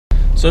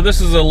So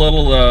this is a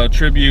little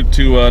tribute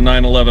to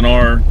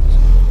 911R.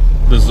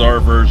 This is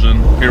our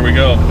version. Here we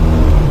go.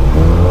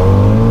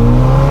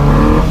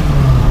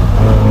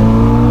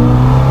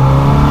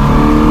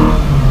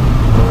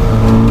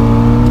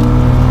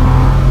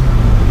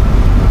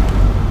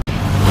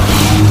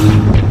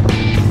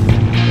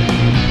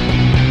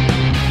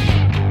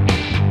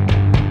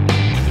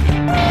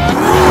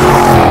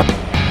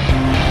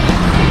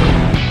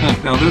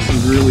 Now this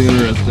is really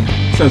interesting.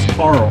 It says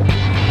Carl.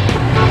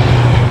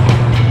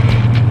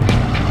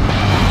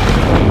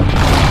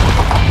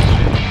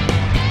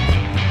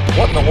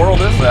 What in the world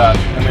is that?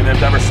 I mean,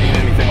 I've never seen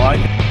anything like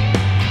it.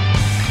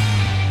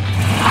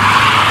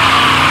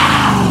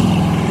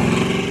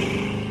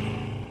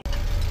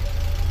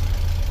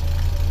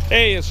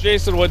 Hey, it's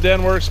Jason with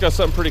Denwerks. Got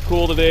something pretty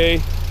cool today.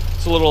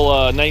 It's a little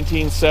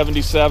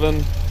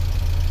 1977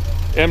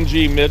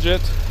 MG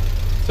Midget.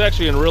 It's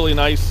actually in really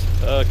nice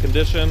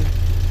condition.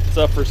 It's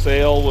up for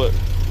sale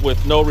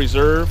with no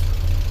reserve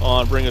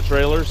on Bring a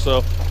Trailer.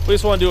 So we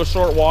just want to do a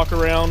short walk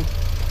around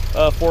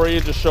for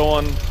you, just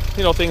showing,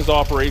 you know, things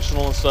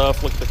operational and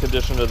stuff. Look at the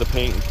condition of the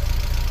paint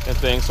and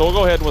things. So we'll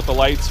go ahead with the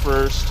lights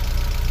first.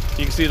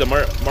 You can see the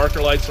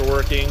marker lights are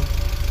working,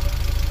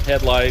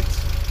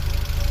 headlights,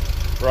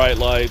 bright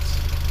lights.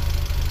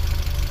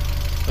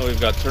 Now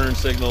we've got turn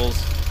signals.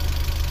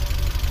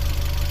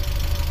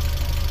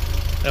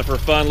 And for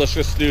fun, let's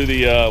just do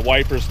the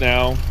wipers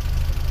now.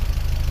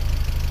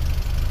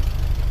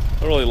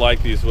 I really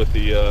like these with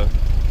the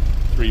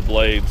 3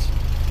 blades.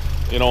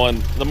 You know,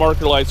 and the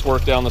marker lights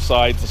work down the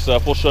sides and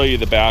stuff. We'll show you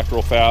the back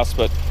real fast,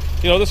 but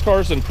you know, this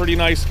car's in pretty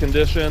nice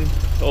condition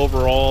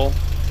overall,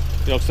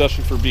 you know,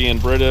 especially for being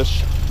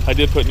British. I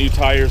did put new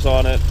tires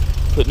on it,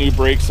 put new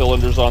brake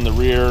cylinders on the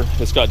rear.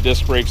 It's got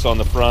disc brakes on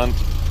the front,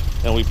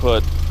 and we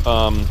put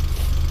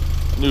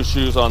new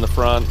shoes on the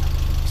front.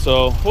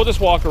 So we'll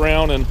just walk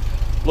around and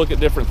look at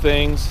different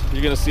things.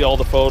 You're gonna see all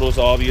the photos,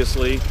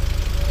 obviously.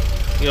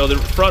 You know, the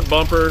front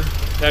bumper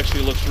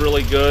actually looks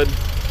really good.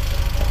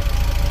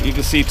 You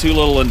can see 2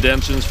 little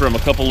indentions from a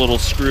couple little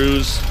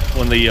screws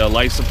when the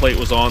license plate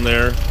was on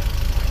there.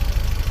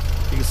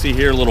 You can see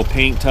here a little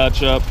paint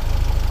touch up.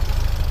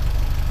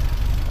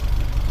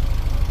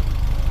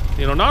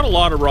 You know, not a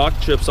lot of rock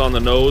chips on the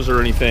nose or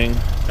anything.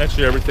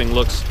 Actually, everything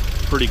looks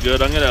pretty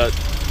good. I'm gonna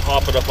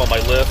hop it up on my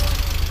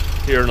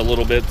lift here in a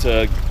little bit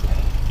to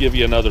give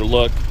you another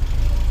look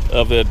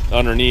of it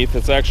underneath.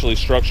 It's actually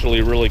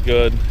structurally really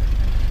good.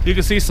 You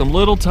can see some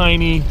little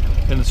tiny,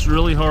 and it's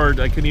really hard,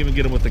 I couldn't even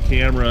get them with the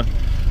camera,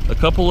 a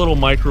couple little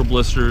micro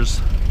blisters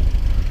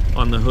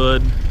on the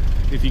hood.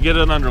 If you get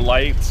it under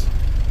lights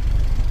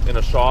in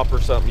a shop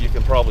or something, you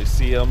can probably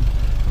see them.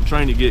 I'm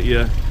trying to get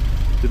you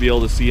to be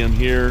able to see them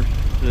here,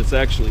 and it's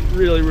actually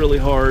really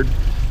hard.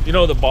 You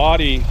know, the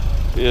body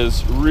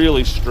is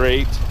really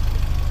straight.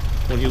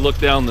 When you look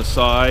down the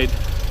side,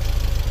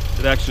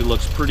 it actually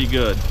looks pretty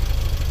good.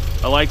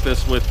 I like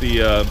this with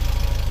the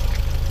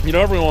you know,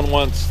 everyone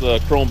wants the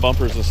chrome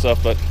bumpers and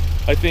stuff, but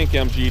I think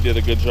MG did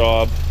a good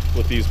job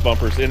with these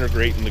bumpers,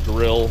 integrating the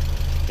grille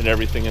and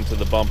everything into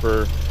the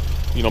bumper.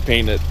 You know,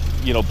 painting it,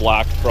 you know,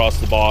 black across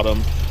the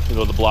bottom, you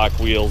know, the black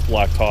wheels,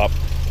 black top.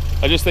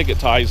 I just think it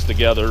ties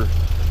together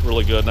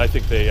really good, and I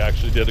think they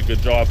actually did a good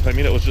job. I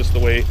mean, it was just the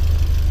way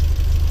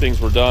things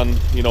were done,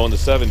 you know, in the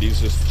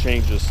 70s, just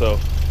changes. So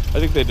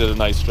I think they did a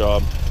nice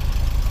job.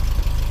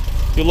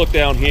 If you look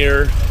down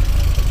here,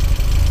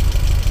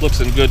 looks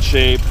in good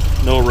shape.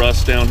 No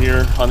rust down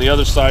here. On the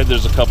other side,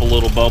 there's a couple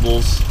little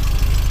bubbles.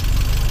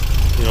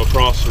 You know,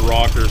 across the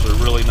rockers are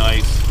really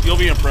nice. You'll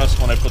be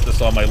impressed when I put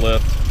this on my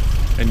lift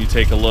and you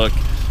take a look.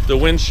 The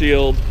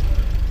windshield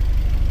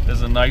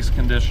is in nice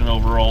condition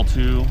overall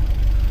too.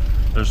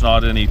 There's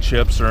not any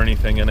chips or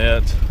anything in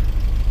it.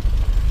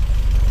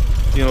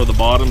 You know, the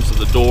bottoms of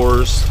the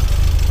doors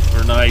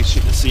are nice.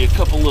 You can see a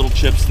couple little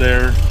chips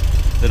there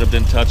that have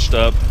been touched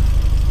up.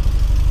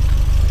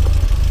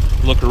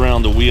 Look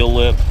around the wheel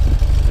lip.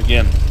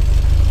 Again,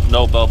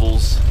 no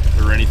bubbles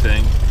or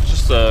anything.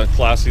 Just a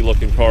classy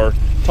looking car.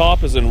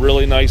 Top is in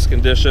really nice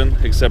condition,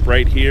 except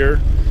right here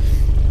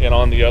and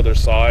on the other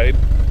side.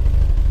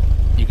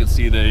 You can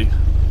see they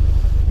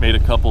made a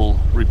couple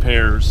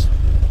repairs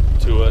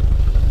to it,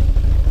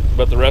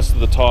 but the rest of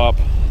the top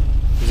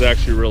is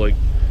actually really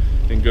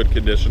in good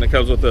condition. It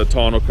comes with a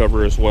tonneau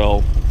cover as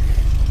well.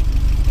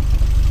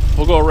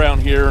 We'll go around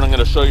here and I'm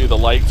going to show you the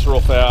lights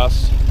real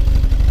fast.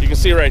 You can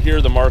see right here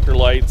the marker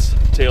lights,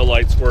 tail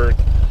lights work,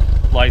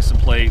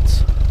 license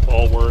plates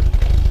all work.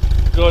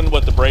 Going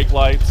with the brake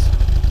lights.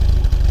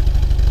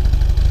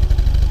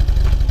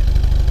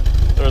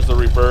 There's the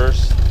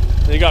reverse.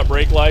 And you got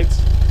brake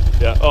lights.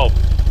 Yeah. Oh,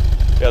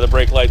 yeah. The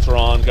brake lights are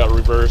on. Got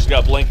reverse. You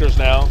got blinkers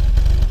now.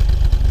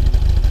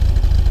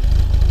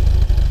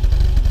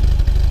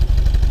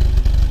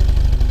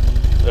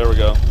 There we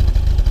go.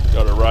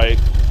 Got our right,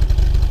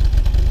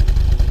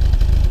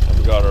 and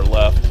we got our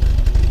left.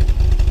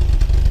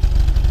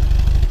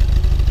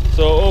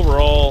 So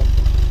overall,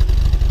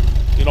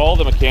 you know, all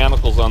the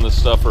mechanicals on this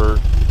stuff are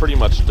pretty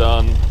much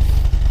done.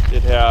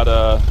 It had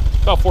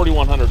about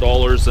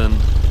 $4,100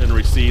 and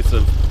receipts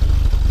of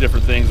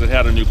different things. It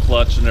had a new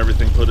clutch and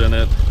everything put in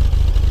it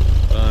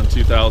in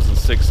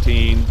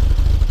 2016.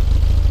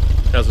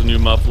 Has a new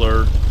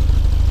muffler.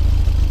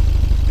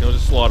 You know,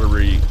 just a lot of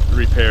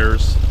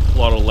repairs, a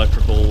lot of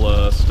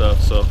electrical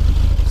stuff. So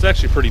it's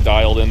actually pretty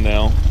dialed in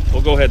now.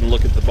 We'll go ahead and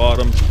look at the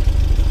bottom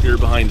here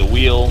behind the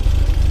wheel.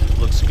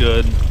 Looks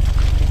good.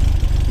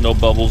 No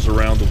bubbles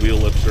around the wheel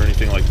lips or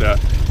anything like that.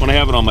 When I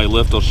have it on my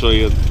lift, I'll show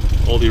you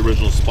all the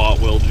original spot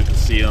welds. You can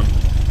see them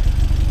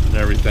and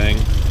everything.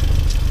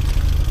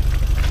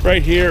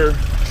 Right here,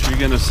 you're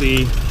going to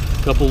see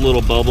a couple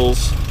little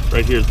bubbles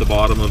right here at the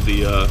bottom of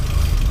the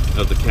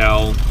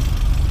cowl,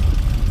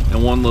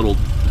 and one little,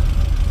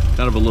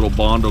 kind of a little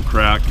Bondo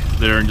crack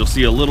there, and you'll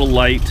see a little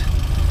light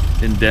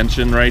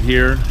indention right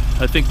here.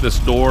 I think this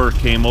door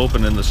came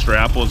open and the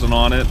strap wasn't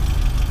on it,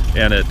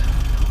 and it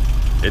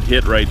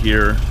hit right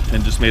here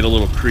and just made a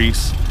little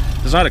crease.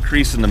 There's not a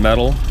crease in the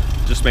metal,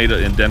 just made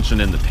an indention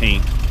in the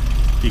paint.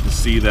 You can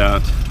see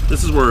that.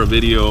 This is where a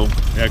video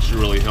actually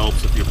really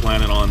helps if you're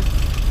planning on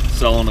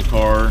selling a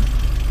car,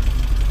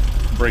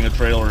 bring a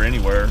trailer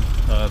anywhere.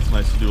 It's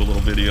nice to do a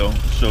little video,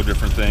 show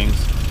different things.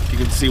 You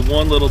can see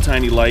one little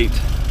tiny light,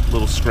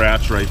 little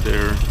scratch right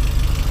there.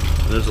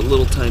 There's a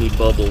little tiny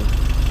bubble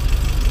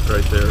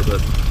right there,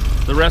 but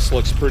the rest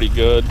looks pretty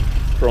good.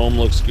 Chrome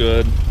looks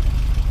good.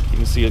 You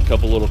can see a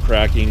couple little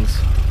crackings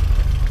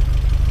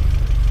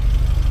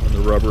on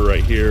the rubber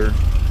right here.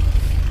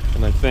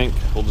 And I think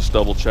we'll just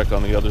double check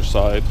on the other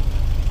side.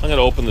 I'm going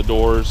to open the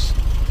doors.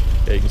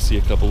 Yeah, you can see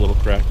a couple little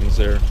crackings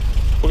there.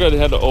 We're going to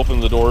head to open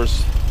the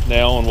doors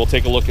now, and we'll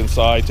take a look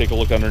inside, take a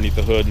look underneath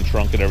the hood and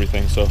trunk and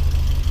everything. So,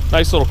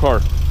 nice little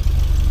car.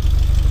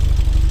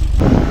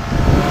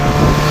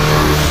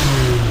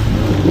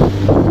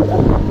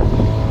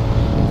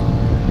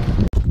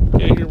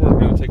 Okay, here we're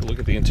going to take a look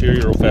at the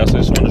interior real fast. I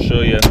just want to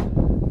show you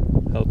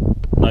how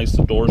nice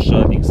the door's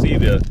shut. You can see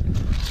the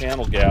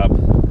channel gap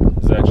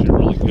is actually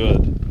really good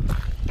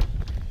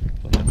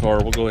on the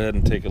car. We'll go ahead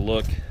and take a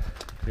look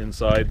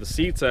inside. The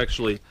seats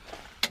actually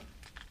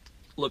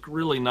look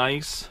really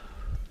nice,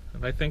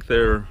 and I think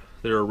they're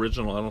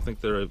original. I don't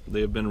think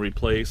they have been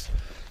replaced.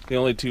 The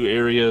only two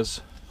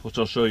areas, which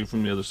I'll show you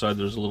from the other side,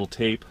 there's a little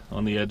tape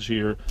on the edge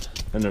here,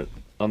 and there,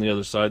 on the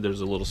other side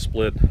there's a little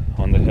split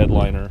on the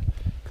headliner.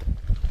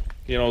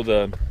 You know,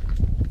 the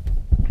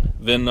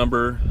VIN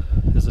number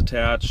is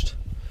attached,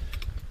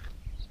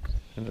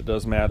 and it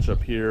does match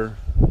up here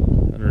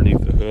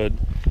underneath the hood.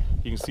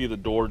 You can see the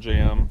door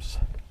jambs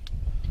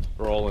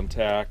are all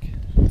intact,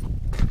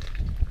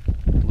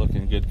 look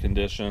in good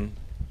condition.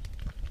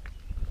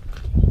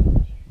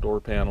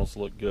 Door panels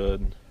look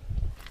good.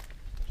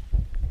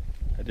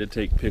 I did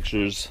take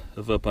pictures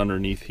of up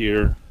underneath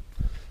here,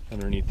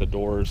 underneath the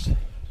doors.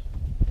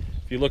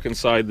 If you look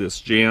inside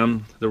this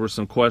jamb, there were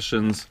some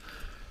questions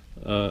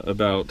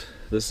about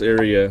this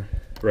area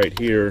right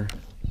here,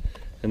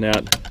 and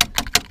that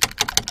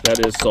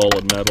is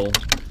solid metal.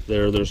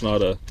 There's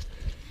not a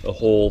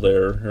hole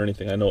there or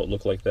anything. I know it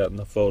looked like that in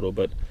the photo,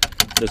 but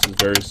this is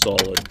very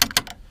solid.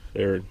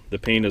 The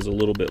paint is a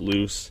little bit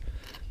loose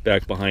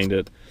back behind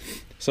it.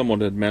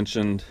 Someone had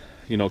mentioned,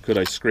 you know, could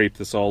I scrape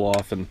this all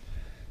off and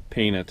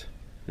paint it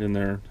in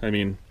there? I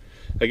mean,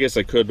 I guess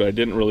I could, but I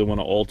didn't really want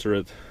to alter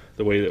it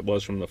the way it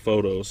was from the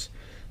photos.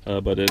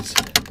 But it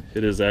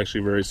is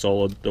actually very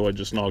solid, though I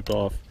just knocked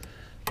off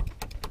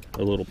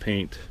a little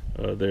paint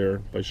there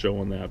by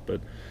showing that.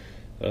 But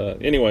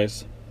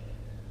anyways,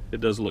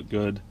 it does look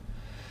good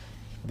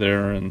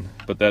there,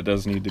 but that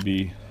does need to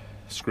be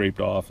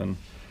scraped off and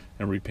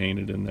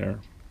repainted in there.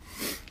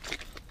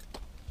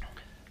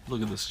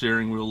 Look at the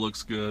steering wheel,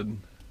 looks good.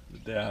 The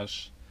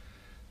dash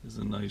is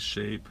in nice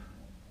shape.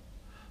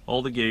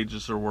 All the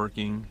gauges are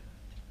working.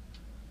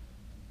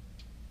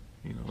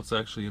 You know, it's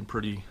actually in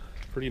pretty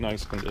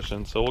nice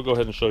condition. So we'll go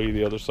ahead and show you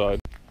the other side.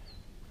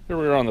 Here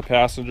we are on the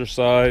passenger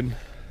side.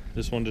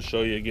 Just wanted to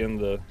show you again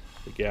the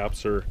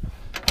gaps are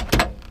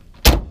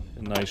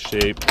in nice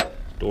shape.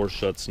 Door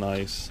shuts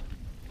nice.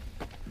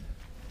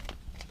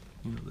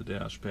 You know, the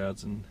dash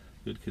pad's in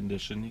good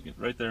condition.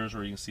 Right there is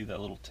where you can see that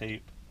little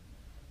tape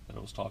that I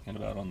was talking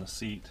about on the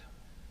seat.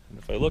 And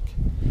if I look,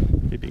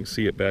 maybe you can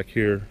see it back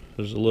here.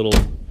 There's a little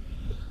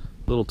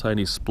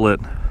tiny split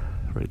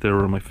right there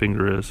where my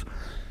finger is.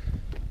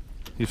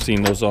 You've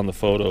seen those on the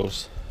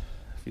photos.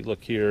 If you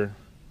look here,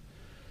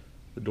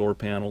 the door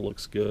panel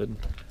looks good.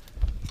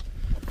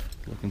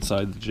 Look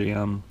inside the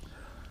jamb.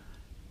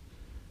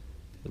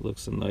 It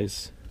looks in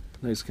nice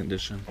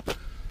condition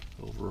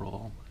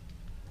overall.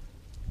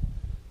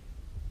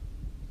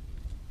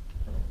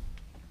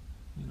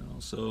 You know,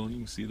 so you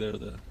can see there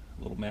the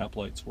little map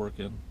light's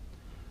working.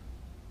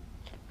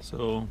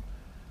 So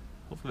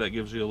hopefully that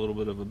gives you a little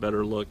bit of a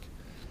better look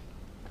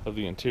of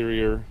the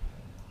interior,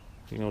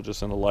 you know,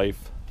 just in a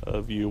life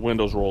view.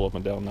 Windows roll up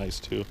and down nice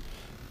too.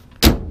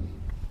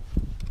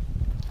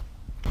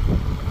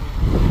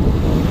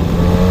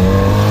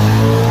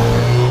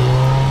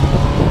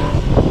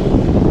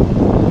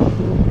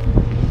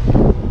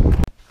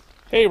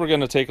 Hey Hey, we're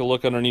going to take a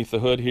look underneath the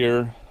hood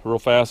here real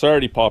fast. I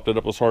already popped it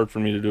up. It was hard for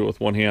me to do it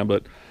with one hand,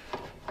 but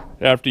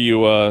after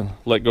you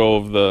let go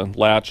of the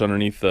latch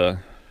underneath the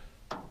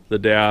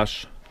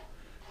dash,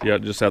 you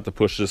just have to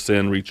push this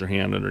in, reach your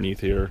hand underneath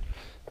here,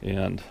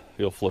 and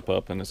it'll flip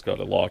up, and it's got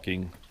a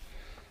locking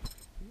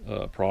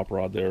prop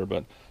rod there.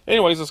 But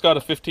anyways, it's got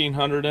a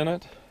 1500 in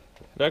it.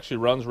 It actually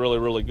runs really,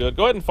 really good.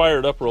 Go ahead and fire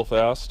it up real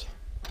fast.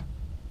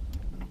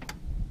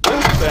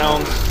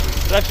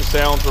 It actually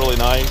sounds really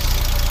nice.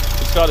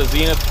 It's got a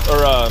Zenith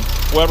or a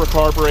Weber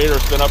carburetor.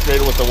 It's been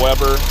upgraded with a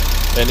Weber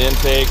and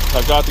intake.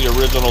 I've got the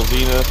original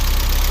Zenith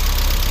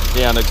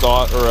and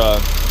exhaust or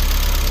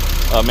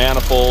a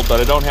manifold,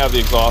 but I don't have the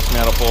exhaust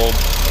manifold.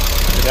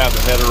 It has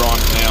a header on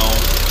it now,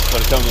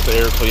 but it comes with the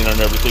air cleaner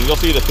and everything.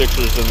 You'll see the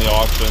pictures in the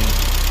auction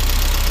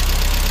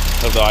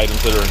of the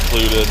items that are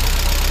included.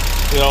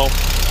 You know,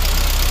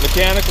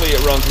 mechanically it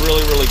runs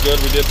really, really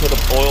good. We did put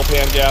an oil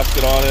pan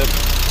gasket on it.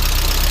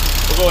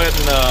 We'll go ahead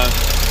and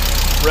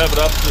rev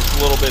it up just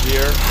a little bit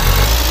here.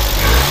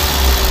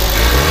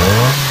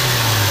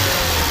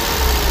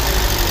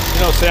 You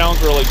know,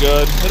 sounds really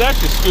good. It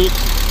actually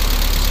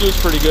scoots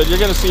pretty good. You're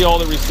going to see all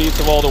the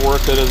receipts of all the work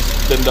that has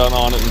been done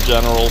on it in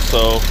general,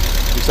 so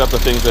except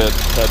the things that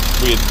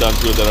we had done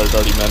to it that I've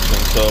already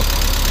mentioned. So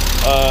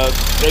I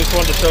just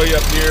wanted to show you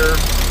up here.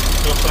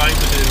 No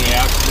signs of any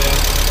accident.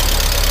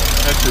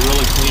 Actually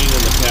really clean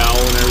in the cowl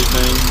and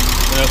everything.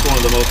 And that's one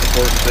of the most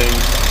important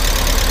things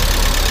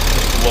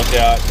just to look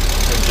at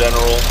in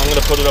general. I'm going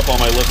to put it up on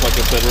my list like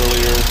I said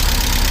earlier,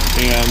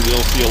 and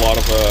you'll see a lot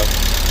of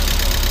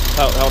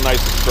how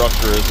nice the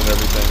structure is and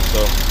everything.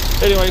 So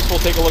anyways, we'll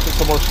take a look at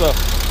some more stuff.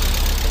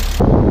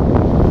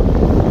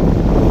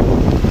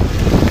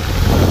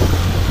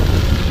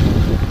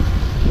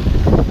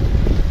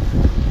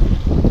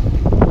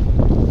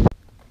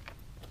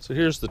 So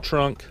here's the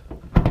trunk.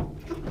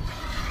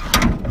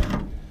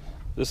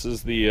 This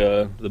is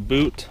the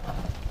boot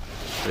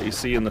that you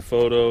see in the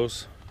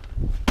photos.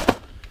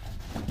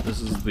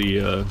 This is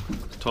the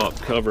top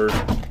cover.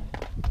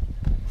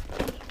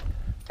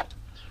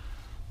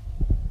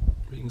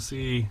 You can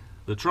see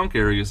the trunk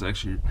area is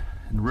actually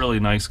in really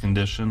nice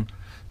condition.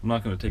 I'm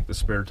not going to take the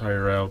spare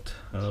tire out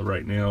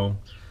right now,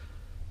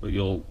 but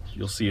you'll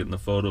see it in the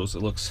photos.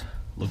 It looks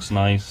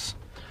nice.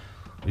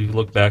 If you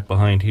look back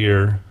behind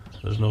here,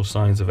 there's no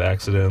signs of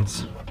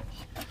accidents.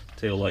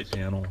 Tail light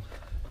panel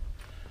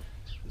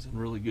is in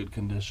really good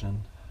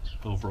condition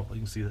overall. You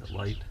can see that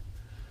light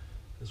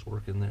is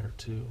working there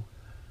too.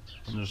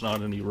 And there's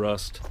not any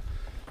rust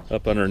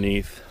up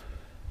underneath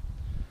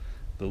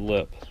the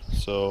lip.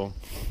 So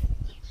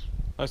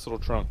nice little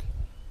trunk.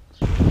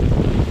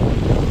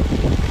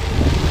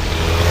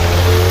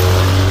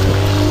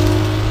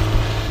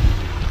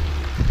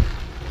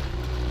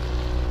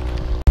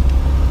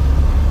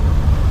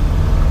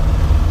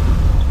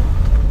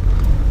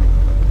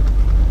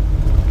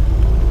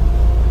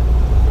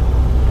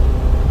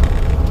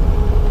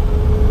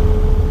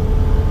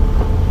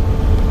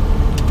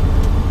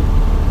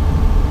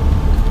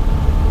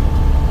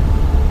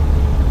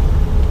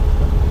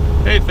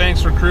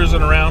 Thanks for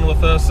cruising around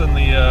with us in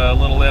the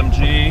little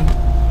MG.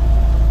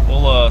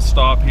 We'll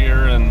stop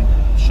here and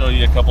show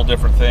you a couple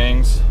different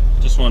things.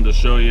 Just wanted to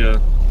show you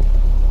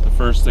the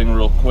first thing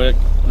real quick.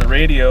 The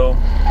radio,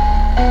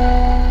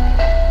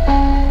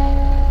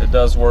 it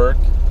does work,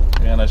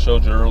 and I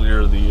showed you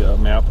earlier the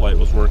map light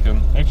was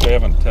working. Actually, I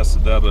haven't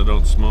tested that, but I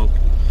don't smoke.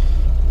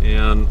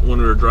 And when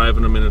we were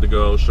driving a minute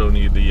ago, I was showing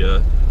you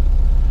the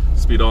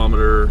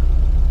speedometer,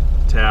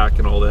 tach,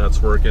 and all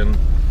that's working.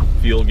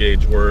 Fuel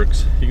gauge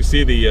works. You can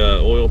see the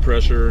oil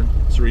pressure.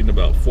 It's reading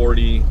about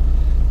 40.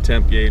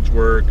 Temp gauge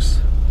works.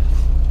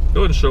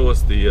 Go ahead and show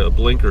us the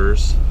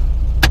blinkers.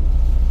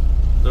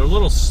 They're a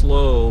little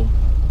slow,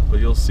 but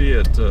you'll see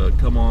it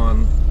come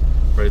on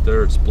right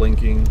there. It's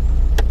blinking.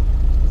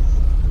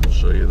 I'll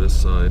show you this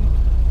side.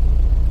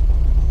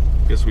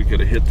 Guess we could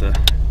have hit the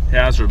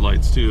hazard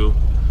lights too.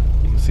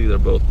 You can see they're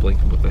both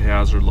blinking with the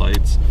hazard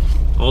lights.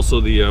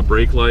 Also, the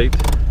brake light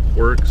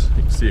works.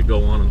 You can see it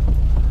go on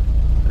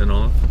and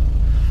off.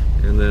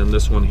 And then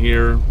this one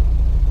here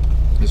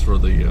is for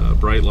the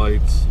bright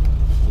lights.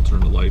 We'll turn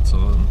the lights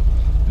on.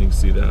 You can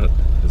see that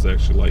is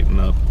actually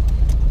lighting up.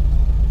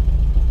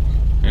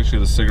 Actually,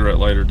 the cigarette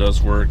lighter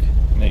does work.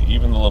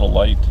 Even the little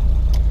light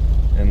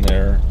in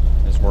there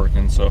is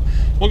working. So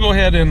we'll go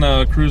ahead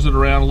and cruise it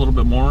around a little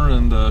bit more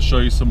and show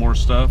you some more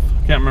stuff.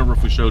 Can't remember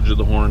if we showed you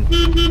the horn.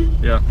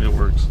 Yeah, it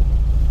works.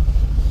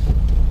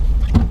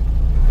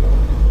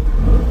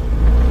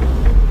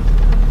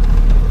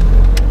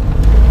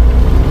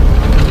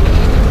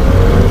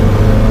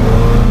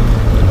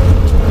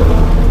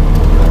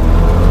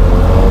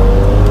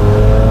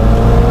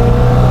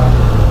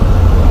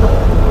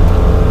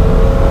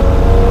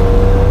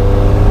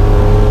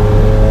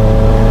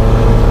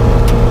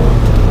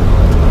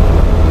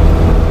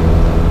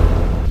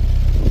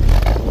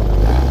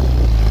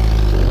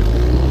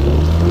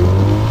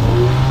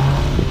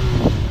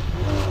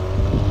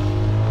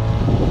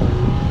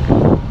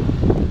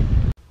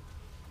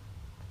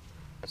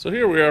 So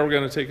here we are, we're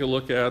going to take a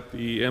look at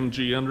the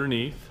MG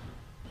underneath.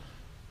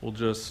 We'll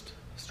just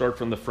start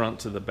from the front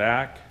to the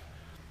back.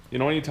 You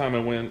know, anytime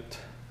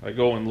I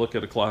go and look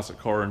at a classic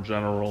car in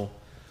general,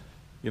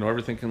 you know,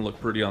 everything can look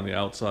pretty on the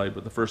outside,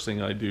 but the first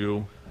thing I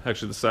do,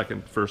 actually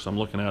first I'm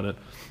looking at it,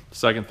 the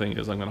second thing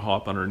is I'm going to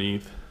hop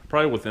underneath,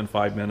 probably within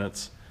 5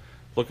 minutes,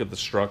 look at the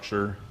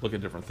structure, look at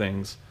different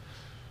things,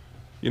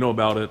 you know,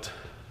 about it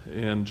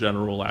in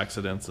general,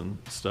 accidents and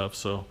stuff.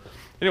 So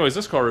anyways,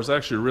 this car is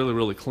actually really,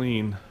 really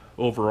clean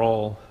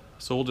overall.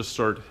 So we'll just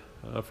start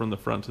from the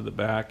front to the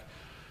back.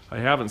 I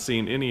haven't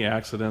seen any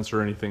accidents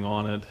or anything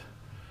on it.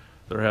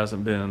 There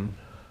hasn't been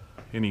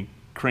any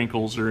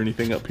crinkles or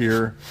anything up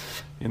here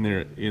in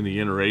the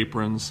inner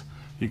aprons.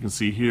 You can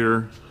see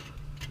here,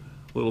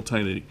 a little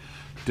tiny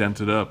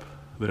dented up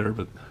there,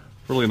 but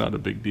really not a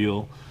big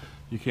deal.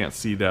 You can't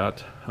see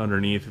that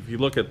underneath. If you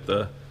look at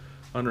the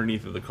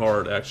underneath of the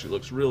car, it actually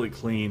looks really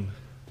clean,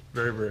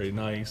 very, very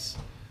nice.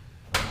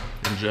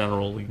 In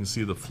general, you can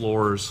see the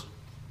floors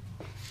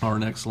are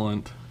in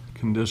excellent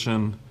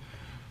condition.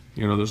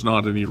 You know, there's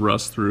not any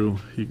rust through.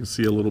 You can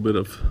see a little bit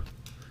of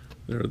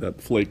there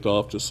that flaked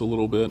off just a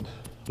little bit,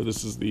 but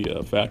this is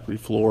the factory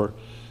floor.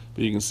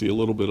 But you can see a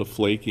little bit of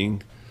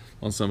flaking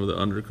on some of the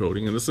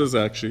undercoating, and this is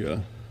actually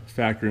a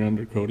factory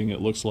undercoating, it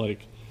looks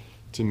like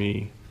to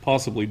me,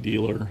 possibly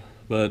dealer,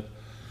 but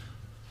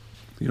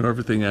you know,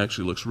 everything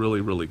actually looks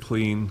really, really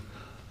clean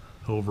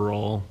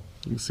overall.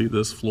 You can see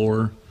this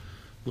floor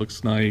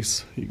looks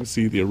nice. You can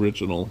see the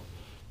original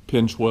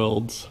pinch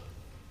welds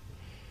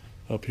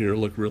up here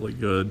look really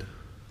good.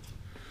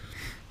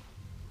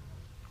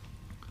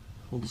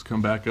 We'll just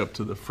come back up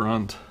to the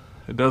front.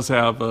 It does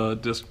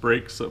have disc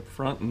brakes up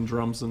front and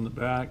drums in the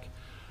back.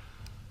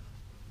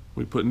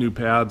 We put new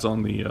pads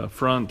on the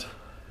front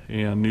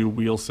and new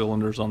wheel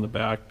cylinders on the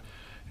back,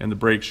 and the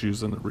brake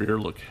shoes in the rear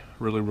look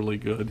really, really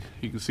good.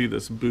 You can see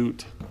this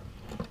boot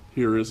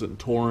here isn't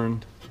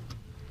torn.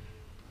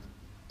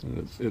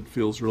 And it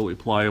feels really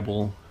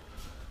pliable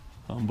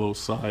on both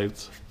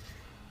sides.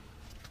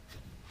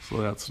 So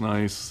that's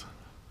nice.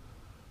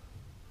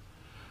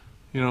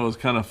 You know, it was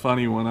kind of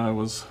funny when I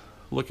was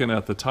looking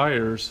at the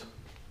tires.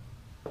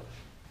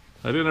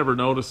 I didn't ever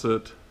notice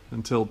it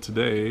until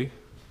today,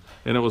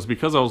 and it was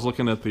because I was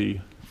looking at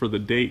for the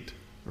date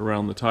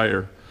around the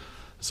tire.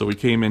 So we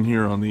came in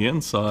here on the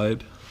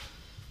inside,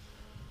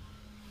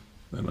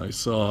 and I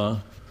saw,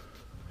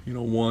 you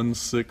know,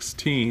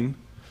 116.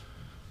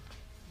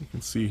 You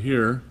can see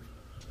here,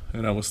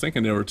 and I was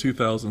thinking they were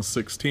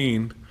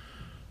 2016,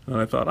 and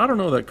I thought, I don't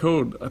know that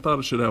code, I thought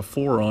it should have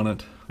 4 on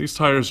it. These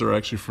tires are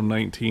actually from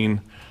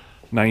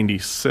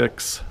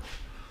 1996.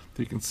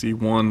 You can see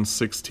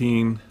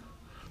 116.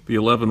 The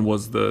 11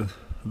 was the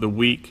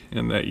week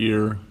in that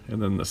year,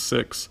 and then the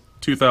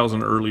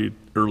 2000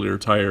 earlier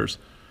tires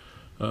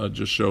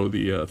just show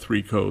the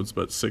 3 codes,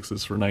 but 6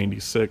 is for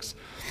 96.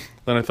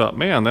 Then I thought,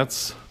 man,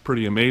 that's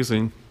pretty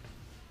amazing.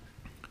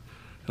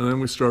 And then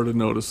we started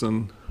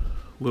noticing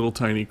little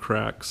tiny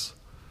cracks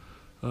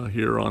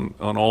here on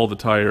all the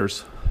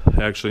tires,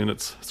 actually, and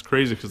it's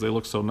crazy because they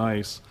look so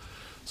nice.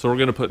 So we're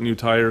going to put new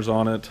tires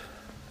on it.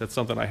 That's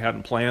something I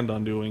hadn't planned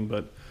on doing,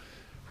 but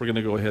we're going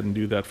to go ahead and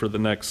do that for the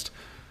next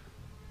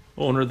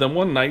owner. Then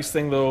one nice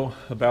thing though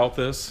about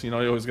this, you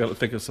know, you always got to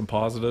think of some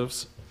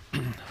positives.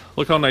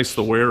 Look how nice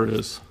the wear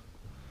is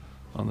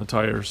on the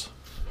tires.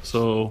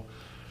 So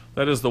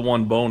that is the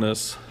one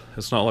bonus.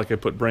 It's not like I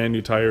put brand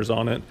new tires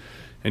on it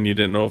and you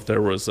didn't know if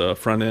there was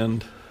front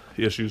end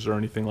issues or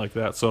anything like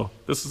that. So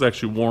this is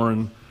actually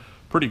worn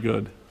pretty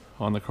good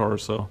on the car.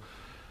 So,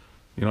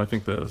 you know, I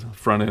think the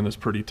front end is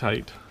pretty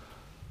tight.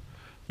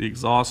 The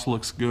exhaust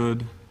looks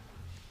good.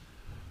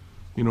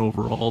 You know,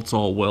 overall it's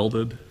all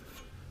welded.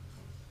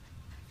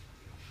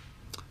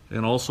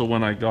 And also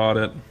when I got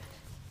it,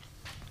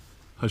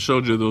 I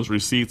showed you those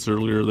receipts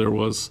earlier. There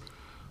was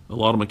a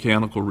lot of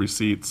mechanical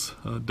receipts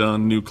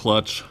done, new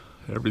clutch,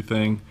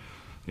 everything,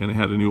 and it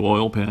had a new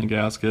oil pan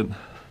gasket.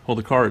 Well,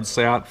 the car had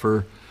sat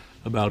for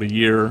about a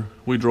year.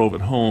 We drove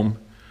it home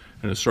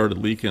and it started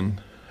leaking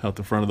out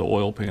the front of the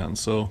oil pan,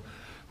 so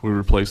we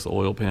replaced the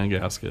oil pan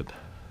gasket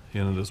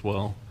in it as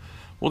well.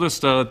 We'll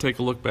just take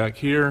a look back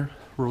here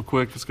real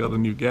quick. It's got a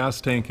new gas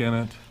tank in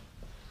it.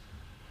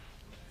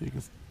 You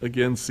can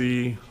again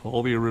see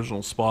all the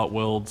original spot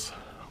welds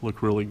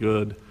look really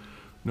good.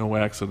 No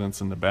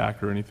accidents in the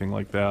back or anything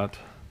like that.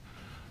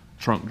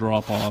 Trunk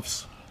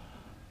drop-offs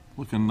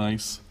looking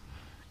nice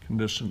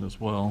condition as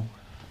well.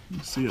 You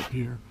can see it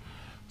here.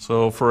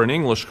 So for an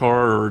English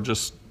car, or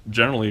just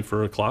generally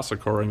for a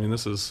classic car, I mean,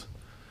 this is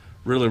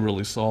really,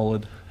 really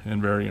solid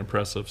and very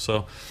impressive.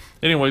 So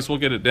anyways, we'll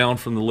get it down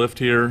from the lift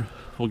here.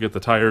 We'll get the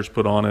tires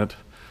put on it.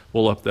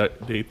 We'll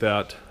update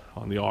that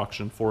on the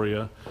auction for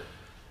you.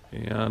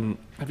 And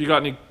if you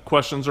got any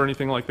questions or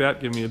anything like that,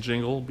 give me a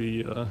jingle.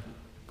 Be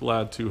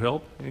glad to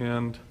help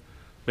and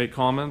make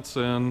comments,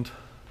 and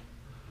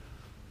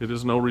it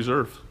is no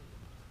reserve.